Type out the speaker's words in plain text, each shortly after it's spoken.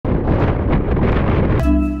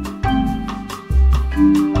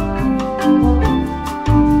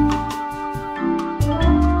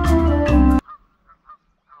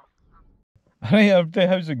Right, everybody,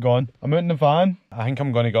 how's it going? I'm out in the van. I think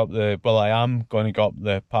I'm going to go up the, well, I am going to go up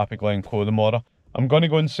the Pap of Glencoe tomorrow. I'm going to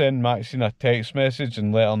go and send Maxine a text message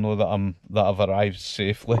and let her know that I've arrived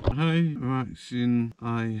safely. Hi, Maxine,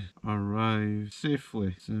 I arrived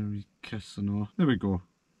safely. So we kiss and all. There we go.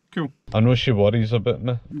 Cool. I know she worries about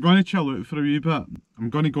me. I'm going to chill out for a wee bit. I'm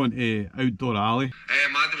going to go into Outdoor Alley.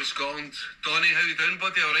 Madam of Scotland. Donny, how you doing,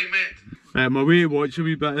 buddy? Alright, mate? I'm away to watch a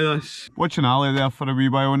wee bit of this. Watching Ali there for a wee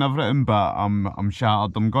while and everything, but I'm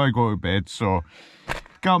shattered. I'm going to go to bed, so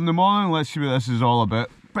get up in the morning, let's see what this is all about.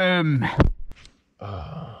 Boom!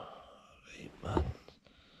 Right, man.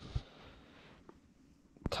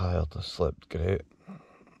 Tired, I slept great.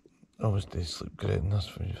 I always do sleep great in this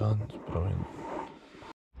for you van, it's brilliant.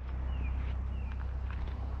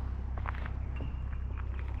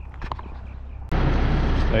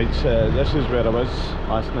 Right, so this is where I was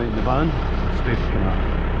last night in the van. Stayed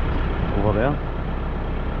kind of over there.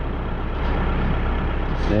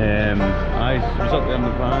 I was up there in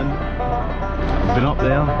the van. I've been up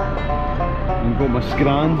there and got my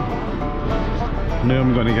scran. Now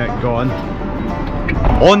I'm going to get going.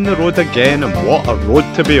 On the road again, and what a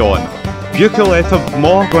road to be on. Buccleuch of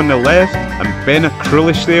Morg on the left and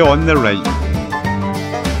Benacrulishley on the right.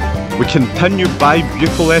 We continue by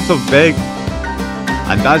Buccleuch of Beg,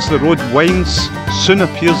 and as the road winds, soon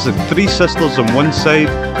appears the Three Sisters on one side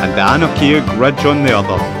and the Anochaig Ridge on the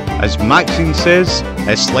other. As Maxine says,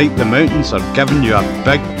 it's like the mountains are giving you a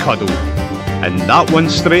big cuddle. And that one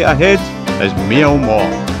straight ahead is Mealmore.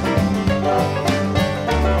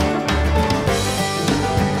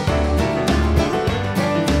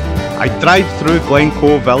 I drive through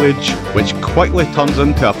Glencoe village, which quickly turns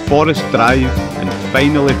into a forest drive and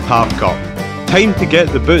finally park up. Time to get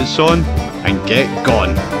the boots on and get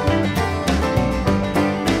gone.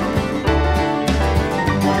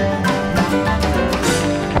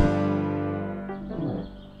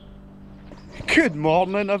 Good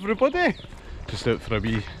morning, everybody. Just out for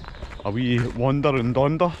a wee wander and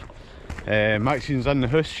donder. Maxine's in the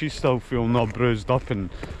house. She's still feeling all bruised up and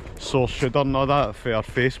sore shoulder and all that for her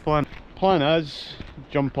face plan. Plan is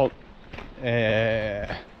jump up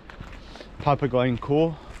Pap of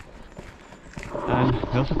Glencoe, and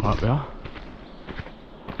there's a pap there.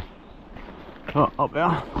 Oh, up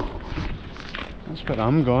there. That's where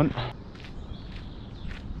I'm going.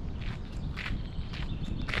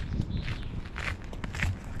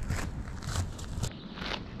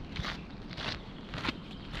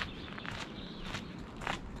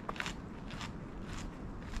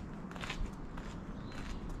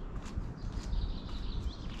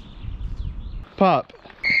 Pap.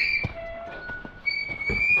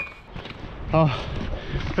 Oh,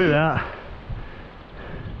 look at that.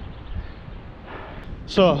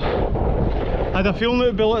 So, I had a feeling it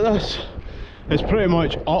would be like this. It's pretty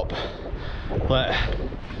much up, like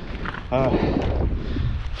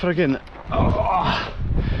friggin'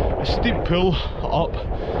 a steep pull up.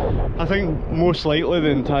 I think most likely the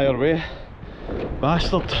entire way.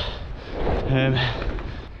 Bastard.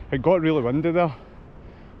 It got really windy there.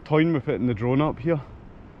 Toying with putting the drone up here,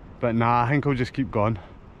 but nah, I think I'll just keep going.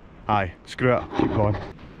 Aye, screw it, keep going.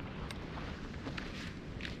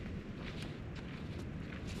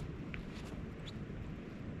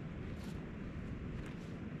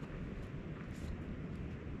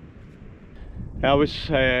 I was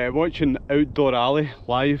watching Outdoor Alley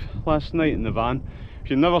live last night in the van. If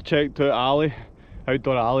you've never checked out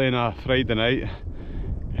Outdoor Alley on a Friday night,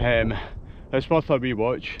 it's worth a wee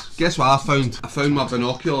watch. Guess what I found? I found my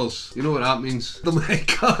binoculars. You know what that means?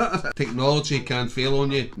 Technology can fail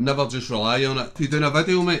on you. Never just rely on it. You doing a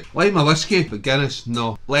video, mate? Like my whiskey, but Guinness,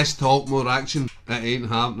 no. Less talk, more action. It ain't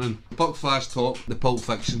happening. Buckfast talk, the Pulp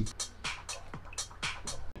Fiction.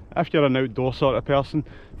 If you're an outdoor sort of person,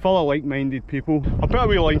 full of like-minded people, I'll put a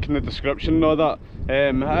wee link in the description and all that.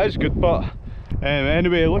 It is good, but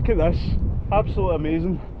anyway, look at this. Absolutely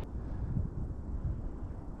amazing.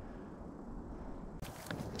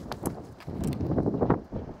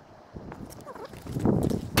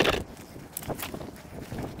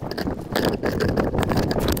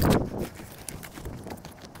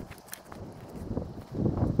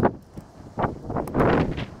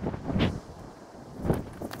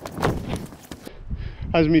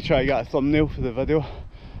 As me trying to get a thumbnail for the video,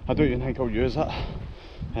 I don't even think I'll use it.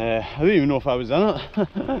 I don't even know if I was in it.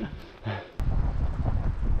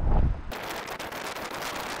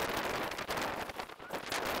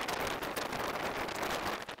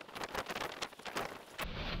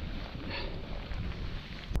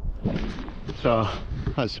 So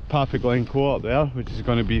that's Pap of Glencoe up there, which is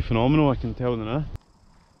going to be phenomenal, I can tell now.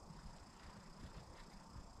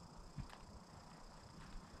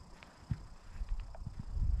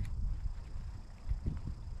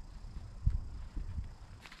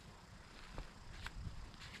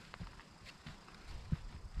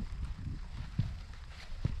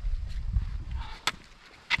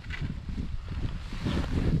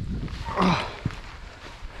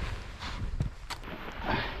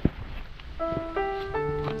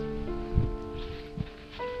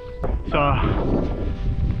 So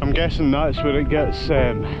I'm guessing that's where it gets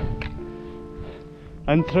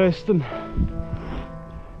interesting.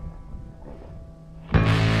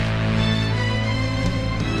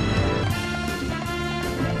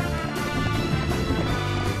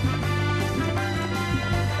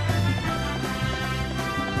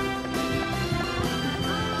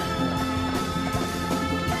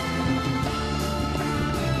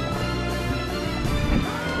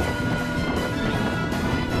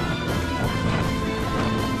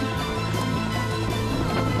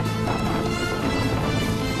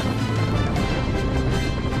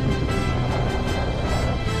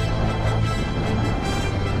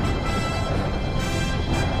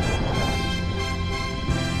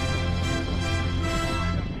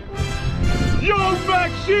 Yo,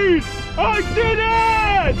 Maxine! I did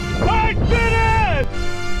it! I did it!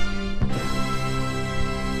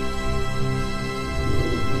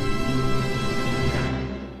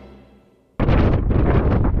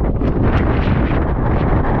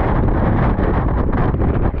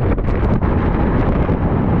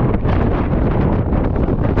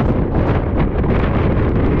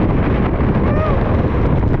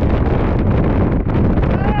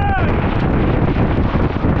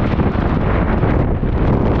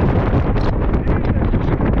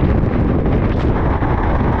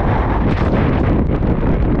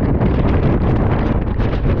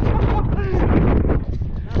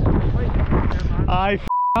 Aye,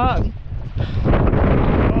 that.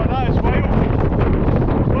 Oh, that is wild.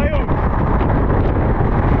 Wild.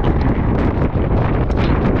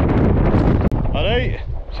 Alright,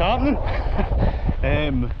 what's happening?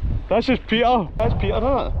 This is Peter. That's Peter,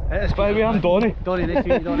 isn't it? It's by the way, I'm Donny. Donny, nice to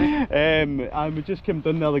meet you, Donny. And we just came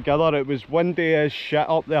down there together. It was windy as shit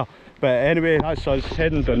up there. But anyway, that's us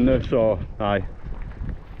heading down there, so aye.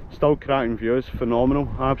 Still cracking views, phenomenal,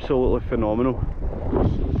 absolutely phenomenal.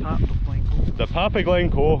 Pap of Glencoe. The Pap of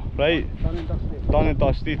Glencoe, right, Done and dusted. done and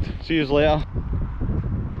dusted, see you later.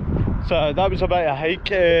 So that was a bit of a hike,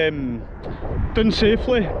 done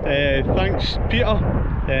safely, thanks Peter,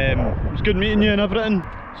 it was good meeting you and everything.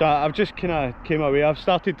 So I've just kind of came away, I've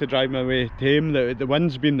started to drive my way home, the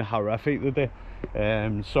wind's been horrific today.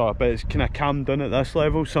 But it's kind of calmed down at this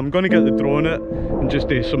level, so I'm going to get the drone out and just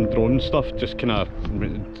do some drone stuff, just kind of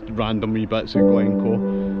random wee bits of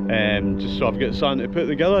Glencoe, just so I've got something to put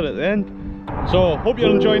together at the end. So hope you're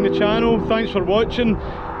enjoying the channel, thanks for watching,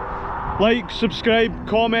 like, subscribe,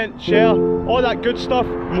 comment, share, all that good stuff,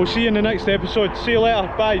 and we'll see you in the next episode. See you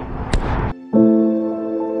later, bye.